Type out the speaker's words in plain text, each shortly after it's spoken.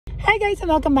Hi guys and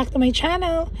welcome back to my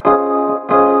channel.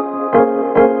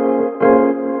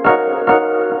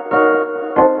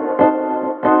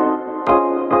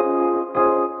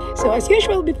 So as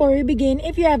usual, before we begin,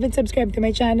 if you haven't subscribed to my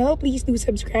channel, please do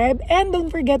subscribe and don't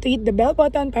forget to hit the bell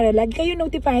button para lagi kayo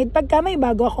notified pagka may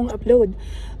bago akong upload.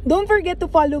 Don't forget to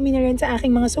follow me na rin sa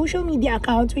aking mga social media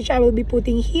accounts which I will be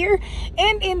putting here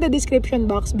and in the description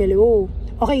box below.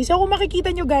 Okay, so kung makikita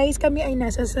nyo guys, kami ay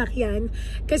nasa sasakyan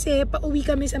kasi pauwi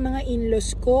kami sa mga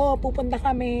in-laws ko. Pupunta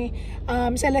kami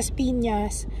sa Las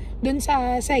Piñas, dun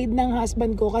sa side ng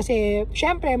husband ko kasi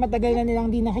syempre matagal na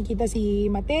nilang di nakikita si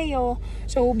Mateo.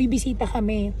 So bibisita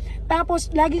kami.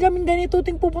 Tapos lagi kaming ganito,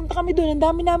 ting pupunta kami dun. Ang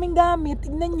dami naming gamit.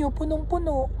 Tignan nyo,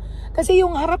 punong-puno. Kasi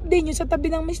yung harap din, yung sa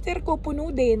tabi ng mister ko, puno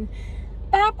din.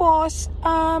 Tapos,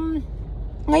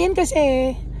 ngayon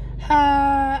kasi,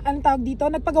 ang tawag dito,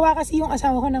 nagpagawa kasi yung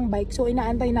asawa ko ng bike. So,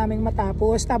 inaantay namin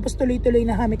matapos. Tapos, tuloy-tuloy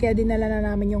na kami. Kaya dinala na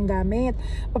namin yung gamit.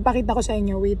 Papakita ko sa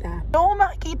inyo. Wait So, kung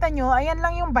makikita nyo, ayan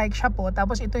lang yung bike shop po.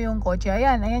 Tapos, ito yung kotse.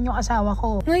 Ayan yung asawa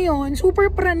ko. Ngayon, super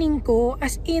praning ko.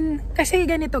 As in, kasi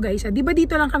ganito guys. Diba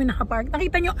dito lang kami nakapark?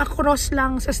 Nakita nyo, across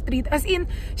lang sa street. As in,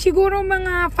 siguro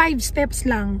mga 5 steps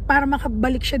lang para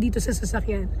makabalik siya dito sa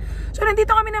sasakyan. So,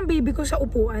 nandito kami ng baby ko sa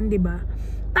upuan, diba?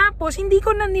 Tapos, hindi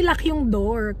ko na nilock yung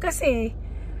door. Kasi,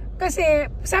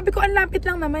 sabi ko, ang lapit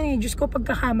lang naman eh. Diyos ko,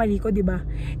 pagkakamali ko, diba?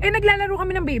 Eh, naglalaro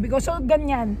kami ng baby ko. So,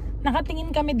 ganyan.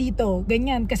 Nakatingin kami dito.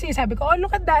 Ganyan. Kasi sabi ko, oh,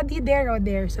 look at daddy there, oh,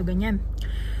 there. So, ganyan.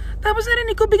 Tapos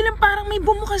narinig ko, biglang parang may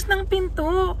bumukas ng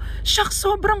pinto. Shucks,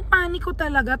 sobrang paniko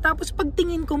talaga. Tapos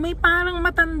pagtingin ko, may parang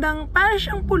matandang, parang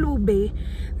siyang pulube,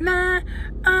 na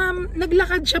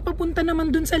naglakad siya papunta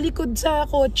naman dun sa likod sa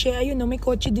kotse. Ayun no, may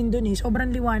kotse din dun eh. Sobrang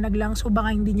liwanag lang, so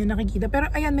baka hindi nyo nakikita. Pero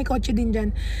ayan, may kotse din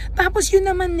dyan. Tapos yun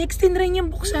naman, next tinry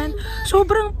niyang buksan.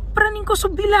 Sobrang praning ko,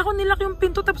 so bila ko nilak yung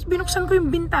pinto, tapos binuksan ko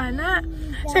yung bintana.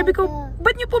 Sabi ko,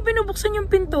 ba't niyo po binubuksan yung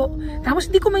pinto?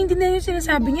 Tapos di ko maintindihan yung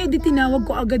sinasabi niya, edi tinawag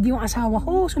ko agad yung asawa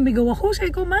ko. Sumigaw ako,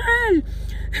 sabi ko, mahal.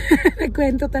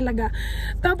 Nagkwento talaga.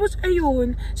 Tapos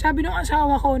ayun, sabi ng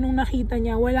asawa ko nung nakita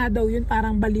niya, wala daw yun,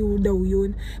 parang baliw daw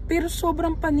yun. Pero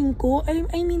sobrang paning ko. I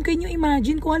mean, can you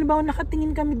imagine kung halimbawa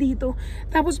nakatingin kami dito,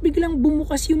 tapos biglang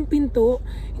bumukas yung pinto,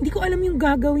 hindi ko alam yung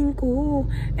gagawin ko.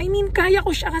 I mean, kaya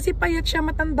ko siya kasi payat siya,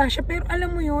 matanda siya, pero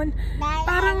alam mo yun,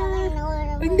 parang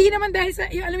hindi naman dahil sa,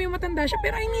 alam mo yung matanda siya,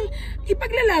 pero I mean,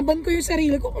 ipaglalaban ko yung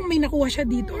sarili ko kung may nakuha siya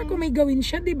dito or kung may gawin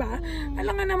siya, diba?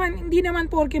 Alam nga naman, hindi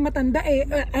naman porke matanda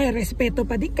respeto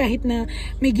pa di kahit na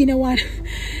may ginawa.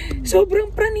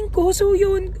 Sobrang praning ko. So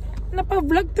yun,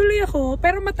 napa-vlog tuloy ako,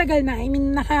 pero matagal na. I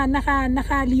mean,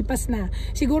 nakalipas na.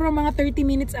 Siguro mga 30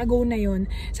 minutes ago na yun.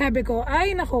 Sabi ko,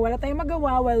 ay nako, wala tayong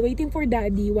magawa while waiting for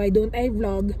daddy. Why don't I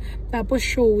vlog? Tapos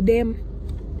show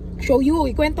you,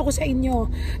 ikwento ko sa inyo.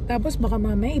 Tapos baka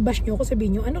mamaya i-bash nyo ako,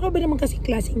 sabihin nyo, ano ka ba naman kasi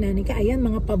klaseng nanay ka? Ayan,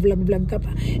 mga pa-vlog-vlog ka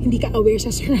pa. Hindi ka aware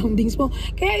sa surroundings mo.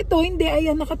 Kaya ito, hindi,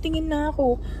 ayan, nakatingin na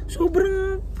ako.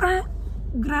 Sobrang,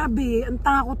 grabe, ang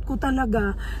takot ko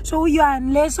talaga. So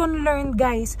yan, lesson learned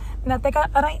guys.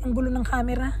 Teka, aray, ang gulo ng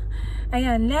camera.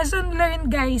 Ayan, lesson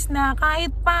learned guys na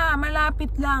kahit pa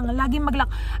malapit lang, laging mag-lock.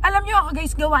 Alam nyo ako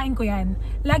guys, gawain ko yan.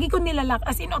 Lagi ko nilalak,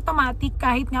 as in automatic,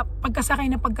 kahit nga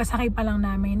pagkasakay pa lang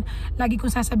namin, lagi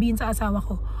kong sasabihin sa asawa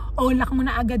ko, oh, lock mo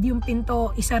na agad yung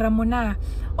pinto, isara mo na.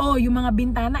 Oh, yung mga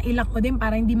bintana, ilock mo din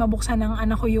para hindi mabuksan ng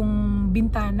anak ko yung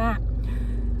bintana.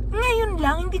 Ngayon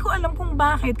lang, hindi ko alam kung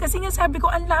bakit. Kasi nga sabi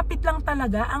ko, ang lapit lang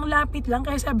talaga, ang lapit lang.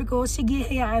 Kaya sabi ko, sige,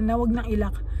 hayaan na, wag nang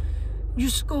ilock.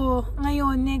 Diyos ko,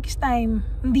 ngayon, next time,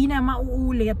 hindi na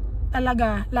mauulit.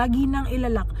 Talaga, lagi nang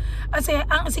ilalak. Kasi,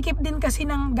 ang sikip din kasi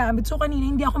ng gamit. So, kanina,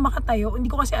 hindi ako makatayo.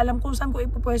 Hindi ko kasi alam kung saan ko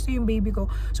ipupwesto yung baby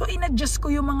ko. So, in-adjust ko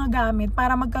yung mga gamit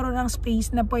para magkaroon ng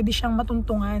space na pwede siyang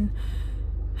matuntungan.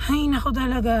 Ay, nako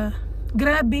talaga.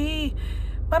 Grabe.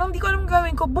 Parang hindi ko alam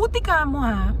gawin ko. Buti ka mo,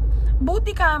 ha?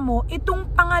 Buti ka mo, itong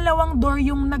pangalawang door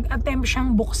yung nag-attempt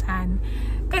siyang buksan.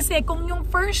 Kasi kung yung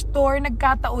first door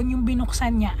nagkataon yung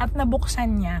binuksan niya at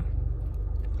nabuksan niya,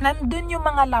 nandun yung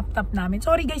mga laptop namin.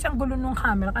 Sorry guys, ang gulo ng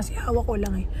camera kasi hawak ko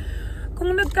lang eh.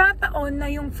 Kung nagkataon na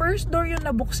yung first door yung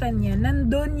nabuksan niya,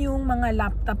 nandun yung mga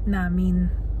laptop namin.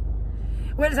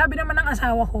 Well, sabi naman ng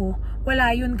asawa ko,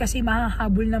 wala yun kasi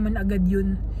mahahabol naman agad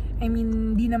yun. I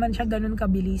mean, hindi naman siya ganun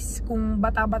kabilis. Kung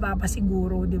bata-bata pa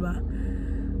siguro, di ba?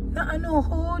 Na ano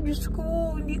ko, Diyos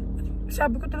ko, hindi...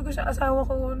 Sabi ko talaga sa asawa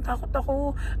ko, takot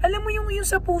ako. Alam mo yung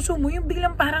sa puso mo, yung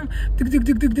biglang parang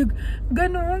dug.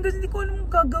 Ganon, kasi hindi ko alam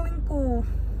yung gagawin ko.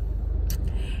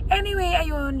 Anyway,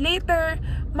 ayun, later,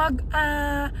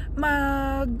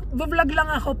 mag-vlog lang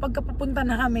ako pagka papunta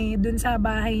na kami dun sa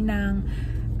bahay ng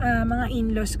mga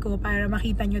in-laws ko para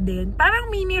makita nyo din.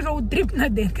 Parang mini road trip na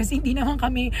din kasi hindi naman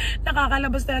kami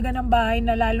nakakalabas talaga ng bahay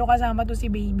na lalo kasama to si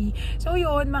baby. So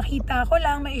yun, makita ko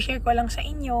lang, ma-share ko lang sa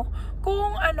inyo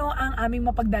kung ano ang aming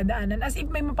mapagdadaanan. As if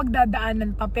may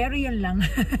mapagdadaanan pa, pero yun lang.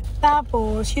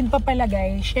 Tapos, yun pa pala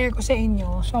guys, share ko sa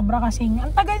inyo. Sobra kasing,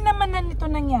 ang tagal naman na nito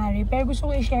nangyari, pero gusto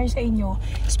ko i-share sa inyo.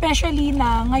 Especially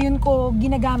na ngayon ko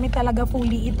ginagamit talaga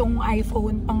fully itong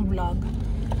iPhone pang vlog.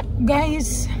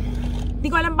 Guys, di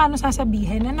ko alam paano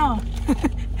sasabihin, ano?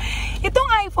 Itong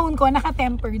iPhone ko,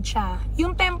 naka-tempered siya.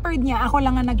 Yung tempered niya, ako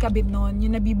lang ang nagkabit nun,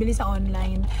 yung nabibili sa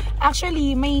online.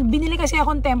 Actually, may binili kasi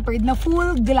akong tempered na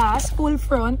full glass, full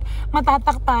front,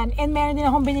 matatakpan, and meron din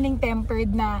akong biniling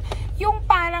tempered na yung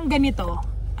parang ganito.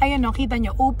 Ayun o, kita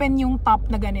nyo, open yung top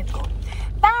na ganito.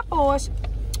 Tapos,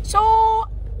 so,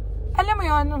 alam mo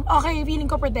yun, okay, feeling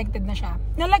ko protected na siya.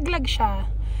 Nalaglag siya.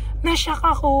 Na-shock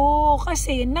ako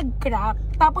kasi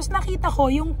nag-crack. Tapos nakita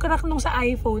ko yung crack nung sa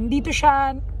iPhone. Dito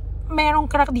siya, merong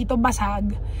crack dito,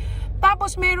 basag.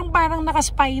 Tapos merong parang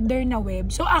naka-spider na web.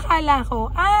 So akala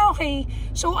ko, okay.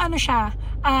 So ano siya,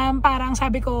 parang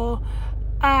sabi ko,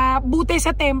 buti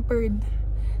sa tempered.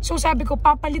 So sabi ko,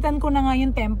 papalitan ko na nga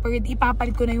yung tempered.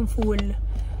 Ipapalit ko na yung full.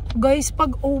 Guys,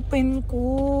 pag open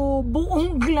ko,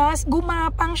 buong glass,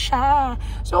 gumapang siya.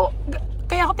 So,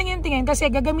 kaya ako tingin-tingin kasi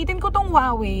gagamitin ko tong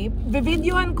Huawei,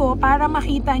 videohan ko para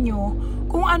makita nyo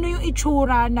kung ano yung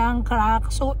itsura ng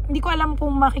crack. So, hindi ko alam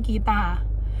kung makikita ha.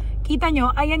 Kita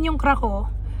nyo, ayan yung crack ko.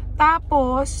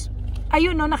 Tapos,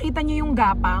 ayun no, nakita nyo yung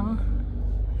gapang.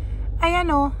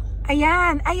 Ayan no,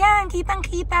 ayan,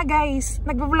 kitang-kita guys.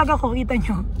 Nagbablog ako, kita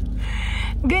nyo.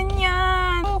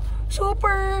 Ganyan. So,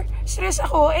 super stress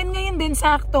ako. And ngayon din,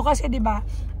 sakto kasi diba,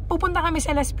 pupunta kami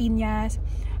sa Las Piñas.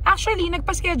 Actually,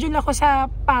 nagpa-schedule ako sa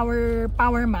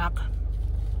Power Mac.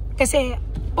 Kasi,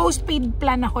 postpaid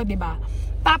plan ako, diba?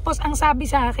 Tapos, ang sabi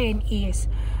sa akin is,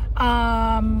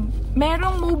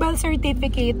 merong mobile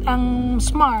certificate ang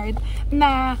Smart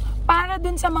na para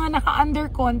dun sa mga naka-under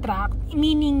contract,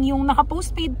 meaning yung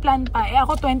naka-postpaid plan pa,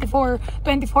 ako 24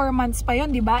 months pa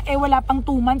yun, diba? Wala pang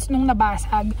 2 months nung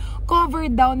nabasag.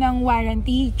 Covered daw ng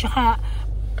warranty, tsaka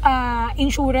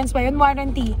insurance pa yun,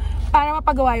 warranty, para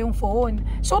mapagawa yung phone.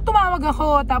 So, tumawag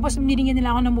ako, tapos binigyan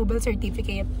nila ako ng mobile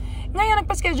certificate. Ngayon,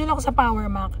 nagpa-schedule ako sa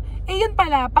Power Mac. Yun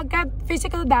pala, pagka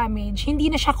physical damage, hindi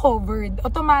na siya covered.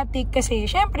 Automatic kasi,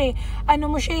 syempre,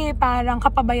 ano mo siya, parang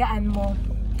kapabayaan mo.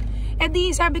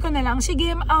 Di, sabi ko na lang,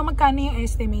 sige, magkano yung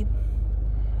estimate?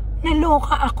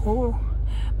 Naloka ako.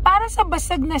 Para sa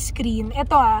basag na screen,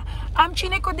 ito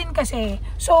chinek ko din kasi.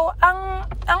 So, ang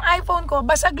iPhone ko,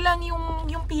 basag lang yung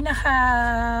pinaka,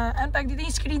 ang tag dito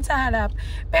yung screen sa harap.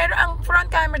 Pero ang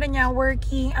front camera niya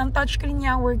working, ang touchscreen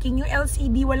niya working, yung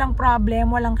LCD walang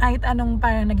problem, walang kahit anong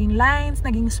parang naging lines,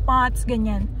 naging spots,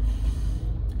 ganyan.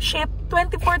 Ship,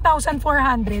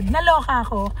 24,400. Naloka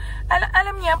ako.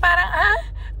 Alam niya, parang,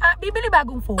 bibili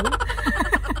bagong phone?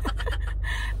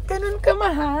 Ganun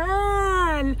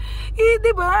kamahal.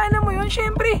 Diba? Alam mo yun,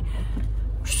 syempre,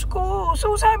 Diyos ko.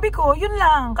 So, sabi ko, yun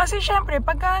lang. Kasi syempre,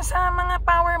 pagka sa mga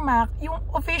Power Mac, yung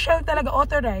official talaga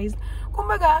authorized,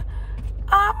 kumbaga,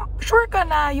 sure ka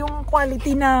na yung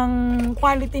quality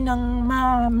ng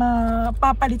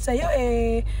mapapalit sa'yo,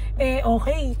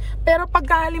 okay. Pero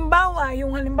pagka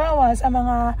halimbawa sa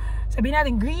mga, sabihin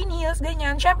natin, green heels,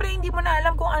 ganyan, syempre hindi mo na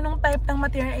alam kung anong type ng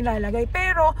material ilalagay.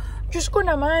 Pero, Diyos ko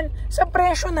naman, sa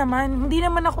presyo naman, hindi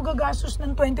naman ako gagastos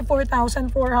ng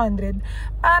 24,400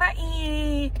 para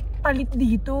ipalit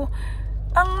dito.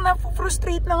 Ang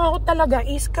na-frustrate lang ako talaga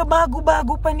is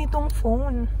kabago-bago pa nitong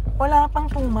phone. Wala pang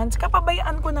 2 months.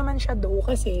 Kapabayaan ko naman siya do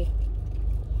kasi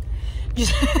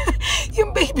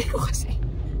yung baby ko kasi.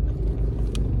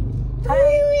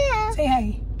 Hi. Say hi.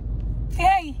 Say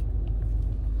hi.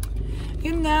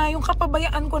 Yun nga, yung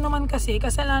kapabayaan ko naman kasi,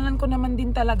 kasalanan ko naman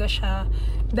din talaga siya.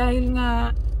 Dahil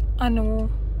nga,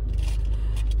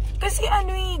 kasi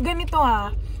ganito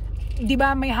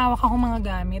diba may hawak akong mga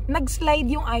gamit. Nag-slide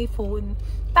yung iPhone.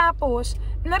 Tapos,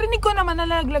 narinig ko naman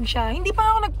nalaglag siya. Hindi pa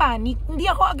ako nagpanik. Hindi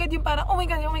ako agad yung parang, oh my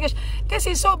gosh.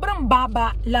 Kasi sobrang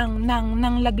baba lang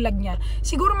ng laglag niya.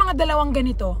 Siguro mga 2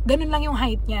 ganito. Ganun lang yung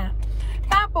height niya.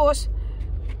 Tapos,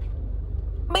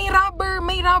 may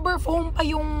rubber foam pa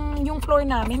yung floor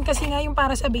namin kasi nga yung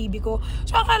para sa baby ko.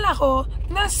 So akala ko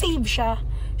na-save siya.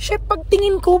 Shit,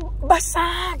 pagtingin ko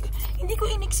basag. Hindi ko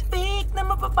in-expect na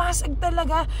mapapasag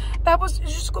talaga. Tapos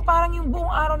Diyos ko, parang yung buong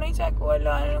araw na isa ko,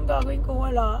 wala, anong gagawin ko,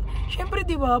 wala. Syempre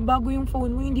diba, bago yung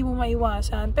phone mo, hindi mo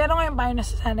maiwasan. Pero ngayon parang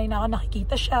nasasanay na ako,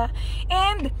 nakikita siya.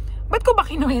 And Ba't ko ba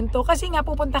kinuwento? Kasi nga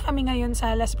pupunta kami ngayon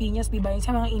sa Las Piñas, diba?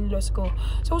 Sa mga in-laws ko.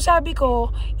 So sabi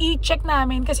ko, i-check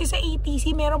namin kasi sa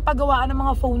ATC meron pagawaan ng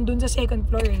mga phone dun sa second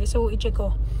floor eh. So i-check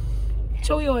ko.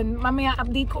 So yun, mamaya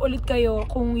update ko ulit kayo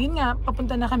kung yun nga,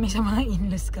 papunta na kami sa mga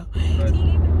in-laws ko.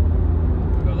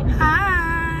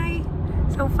 Hi!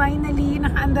 So finally,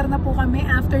 naka-andar na po kami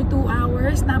after 2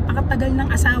 hours. Napakatagal ng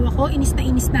asawa ko. Inis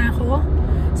na ako.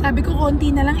 Sabi ko,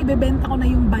 konti na lang, ibebenta ko na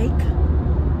yung bike.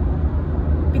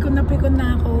 Pikon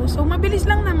na ako. So, mabilis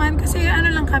lang naman kasi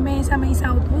ano lang kami sa may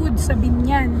Southwood, sa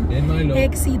Binyan.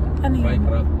 Exit. Ano yun? Bike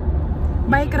rack.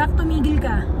 Bike rack, tumigil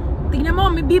ka. Tingnan mo,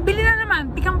 may bibili na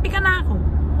naman. Pikang-pika na ako.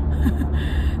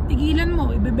 Tigilan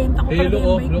mo, ibebenta ko pala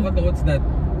yung bike. Look at what's that?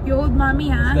 Your old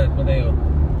mommy, ha? What's that? Mateo.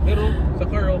 Pero, sa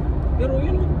car, oh. Pero,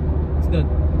 yun, what's that?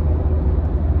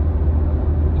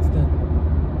 What's that?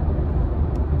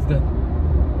 What's that?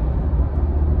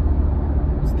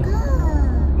 What's that?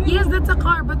 Yes, that's a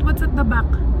car, but what's at the back?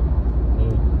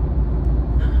 Oh.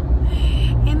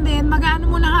 And then, mag-ano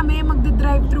muna kami,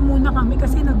 magde-drive-thru muna kami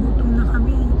kasi nagutom na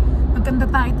kami. Magkanda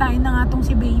tayo na nga tong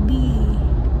si baby.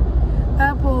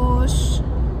 Tapos,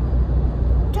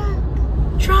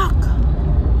 truck!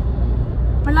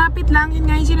 Malapit lang, yun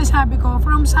nga yung sinasabi ko.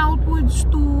 From Southwoods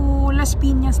to Las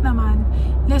Piñas naman,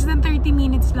 less than 30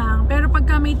 minutes lang. Pero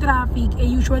pagka may traffic,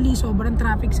 usually sobrang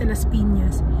traffic sa Las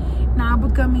Piñas.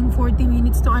 Naabot kaming 40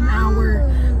 minutes to an hour.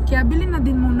 Kaya bilhin na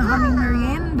din muna kaming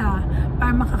merienda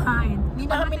para makakain.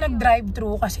 Hindi na kami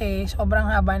nag-drive-thru kasi sobrang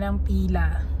haba ng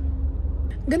pila.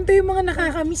 Ganito yung mga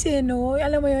nakakamiss no?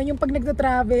 Alam mo yun, yung pag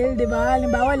nagta-travel, di ba?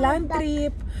 Halimbawa, land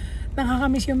trip.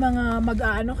 Nakakamiss yung mga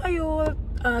mag-aano kayo,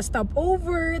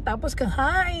 stopover, tapos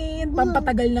kakain,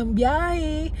 pampatagal ng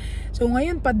biyahe. So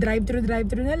ngayon, pa drive-thru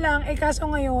na lang. Kaso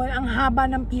ngayon, ang haba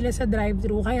ng pila sa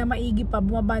drive-thru, kaya maigi pa,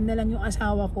 bumaba na lang yung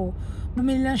asawa ko.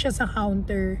 Bumili lang siya sa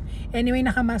counter. Anyway,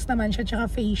 nakamask naman siya, tsaka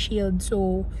face shield.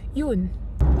 So, yun.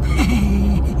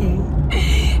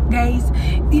 Guys,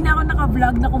 di na ako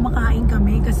naka-vlog na kumakain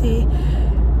kami kasi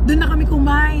doon na kami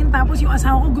kumain. Tapos yung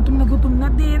asawa ko gutom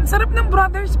na din. Sarap ng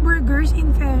Brothers Burgers,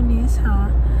 in fairness, ha?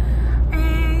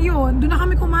 Yun, doon na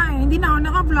kami kumain. Hindi na ako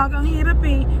naka-vlog. Ang hirap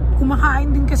eh. Kumakain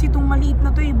din kasi itong maliit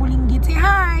na to eh, bulinggit. Say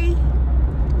hi!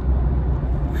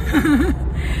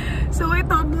 So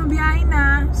ito, bumabiyahe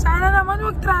na. Sana naman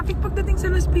wag traffic pagdating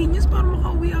sa Las Piñas para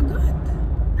makauwi agad.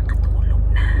 Nakatulog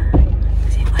na.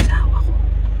 Kasi yung asawa ko.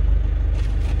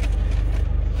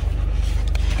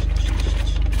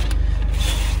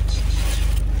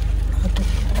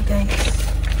 Nakatulog na guys.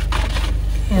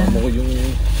 Yan. Tama ko yung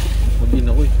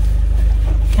mag-ina ko eh.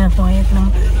 Kaya quiet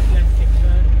lang.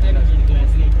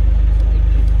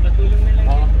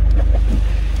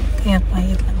 Kaya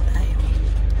quiet lang tayo.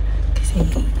 Kasi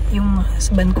yung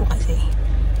husband ko kasi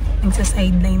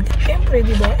nagsa-sideline. Siyempre,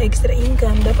 di ba? Extra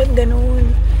income. Dapat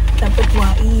ganun. Dapat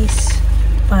wais.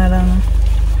 Parang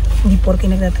hindi porke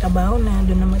nagtatrabaho na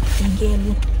doon na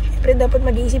matigil. Siyempre, dapat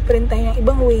mag-iisip rin tayo ng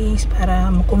ibang ways para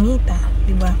makumita.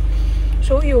 Di ba?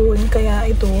 So, yun. Kaya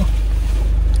ito,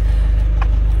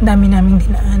 dami naming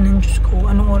dinaanan. Diyos ko,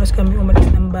 anong oras kami umalis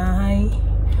ng bahay?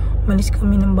 Umalis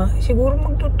kami ng bahay. Siguro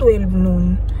magto-12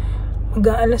 noon.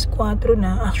 Mag-aalas 4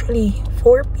 na. Actually,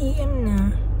 4 PM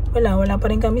na. Wala pa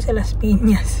rin kami sa Las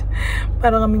Piñas.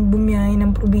 Para kaming bumiyahe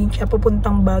ng probinsya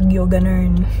papuntang Baguio,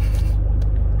 ganun.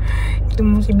 Ito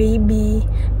mo si baby,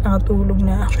 nakatulog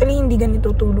na. Actually, hindi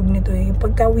ganito tulog nito eh.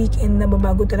 Pagka weekend,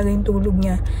 nababago talaga yung tulog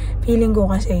niya. Feeling ko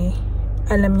kasi,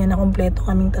 alam niya na kompleto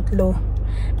kaming tatlo.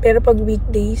 Pero pag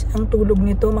weekdays, ang tulog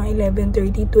nito mga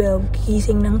 11:30, 12,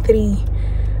 kising ng 3.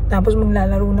 Tapos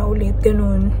maglalaro na ulit,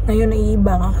 ganun. Ngayon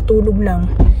naiiba, kakatulog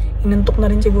lang. Inantok na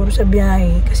rin siguro sa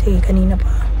biyahe kasi kanina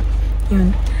pa.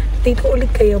 Yun. Update ko ulit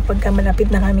kayo pagka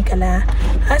malapit na kami kala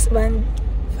husband.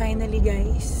 Finally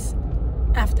guys,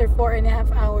 after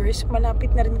 4.5 hours,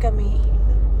 malapit na rin kami.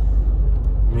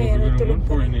 Pero tulog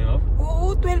pa.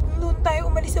 Oo, 12 noon tayo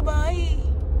umalis sa bahay.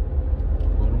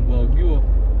 Parang Baguio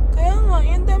ah. Kaya nga,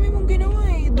 yan dami mong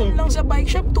ginawa eh. Doon lang sa bike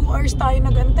shop, 2 hours tayo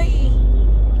nagantay eh.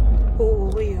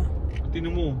 Oo, okay ah.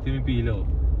 Tinan mo, tinipila oh.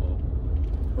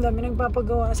 Ang dami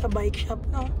nagpapagawa sa bike shop,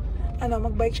 no?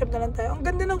 Mag-bike shop na lang tayo. Ang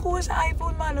ganda ng kuha sa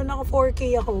iPhone, malo. Naka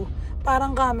 4K ako.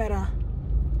 Parang camera.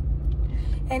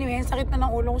 Anyway, ang sakit na ng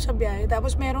ulo ko sa biyahe.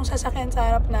 Tapos merong sasakyan sa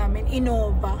harap namin,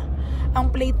 Innova. Ang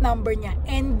plate number niya,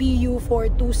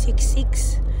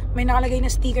 NBU4266. May nakalagay na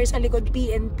sticker sa likod,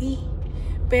 PNP.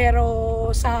 Pero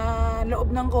sa loob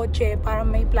ng kotse,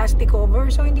 parang may plastic cover.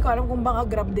 So hindi ko alam kung baka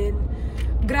grab din.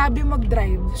 Grabe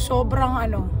mag-drive. Sobrang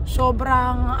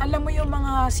alam mo yung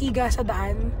mga siga sa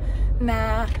daan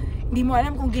na hindi mo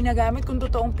alam kung ginagamit, kung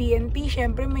totoong PNP.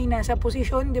 Syempre may nasa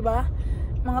posisyon, di ba?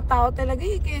 Mga tao talaga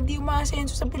eh, kaya di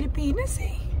umaasenso sa Pilipinas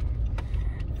eh.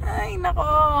 Ay,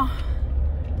 nako.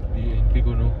 DNP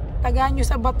ko, no? Tagaan nyo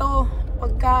sa bato.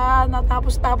 Pagka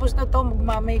natapos-tapos na to,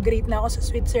 magmamigrate na ako sa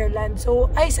Switzerland. So,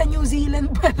 ay, sa New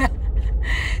Zealand pala.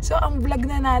 So, ang vlog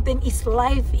na natin is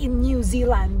life in New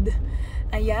Zealand.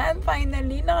 Ayan,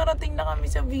 finally, nakarating na kami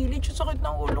sa village. Ang sakit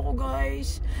ng ulo ko,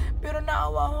 guys. Pero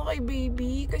naawa ko kay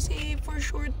baby. Kasi for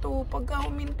sure to, pagka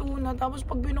huminto na, tapos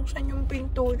pag binuksan yung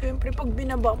pinto, syempre pag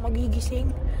binaba,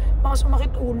 magigising. Baka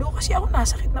sumakit ulo. Kasi ako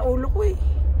nasakit na ulo ko eh.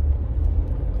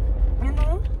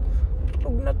 Ano?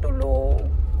 Tulog na tulog.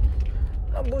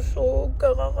 Nabusog,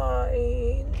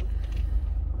 kakakain.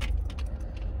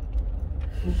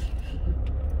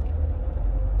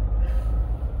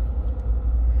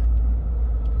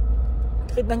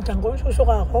 Sakit ng tiyan ko,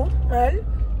 susuka ako, mahal.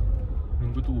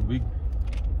 Yung ba tubig?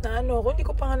 Na ano ako, hindi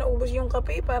ko pa nga naubos yung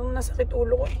kape, parang nasakit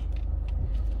ulo ko eh.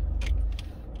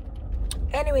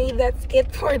 Anyway, that's it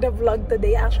for the vlog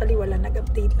today. Actually, wala,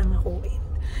 nag-update lang ako eh.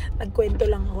 Nagkwento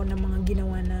lang ako ng mga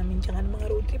ginawa namin, tsaka ng mga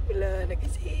road trip. Wala,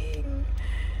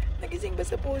 nagising ba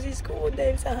sa poses ko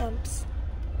dahil sa humps.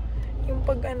 Yung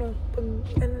pag ano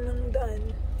ng daan.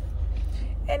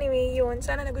 Anyway, yun.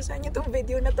 Sana nagustuhan nyo itong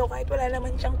video na to. Kahit wala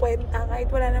naman siyang kwenta. Kahit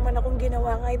wala naman akong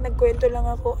ginawa. Kahit nagkwento lang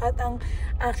ako. At ang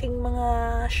aking mga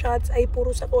shots ay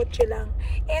puro sa kotse lang.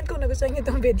 And kung nagustuhan nyo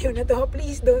itong video na to,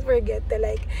 please don't forget to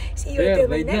like. See you until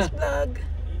my next vlog.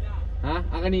 Ha?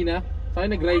 Kanina? Saan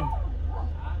kayo nag-ride?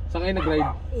 Saan kayo nag-ride?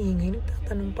 Ingay,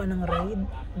 nagtatanong pa ng ride.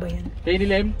 Ba yan? Kayo ni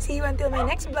Lem? See you until my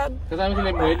next vlog. Kasama si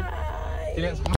Lem, Will? Bye!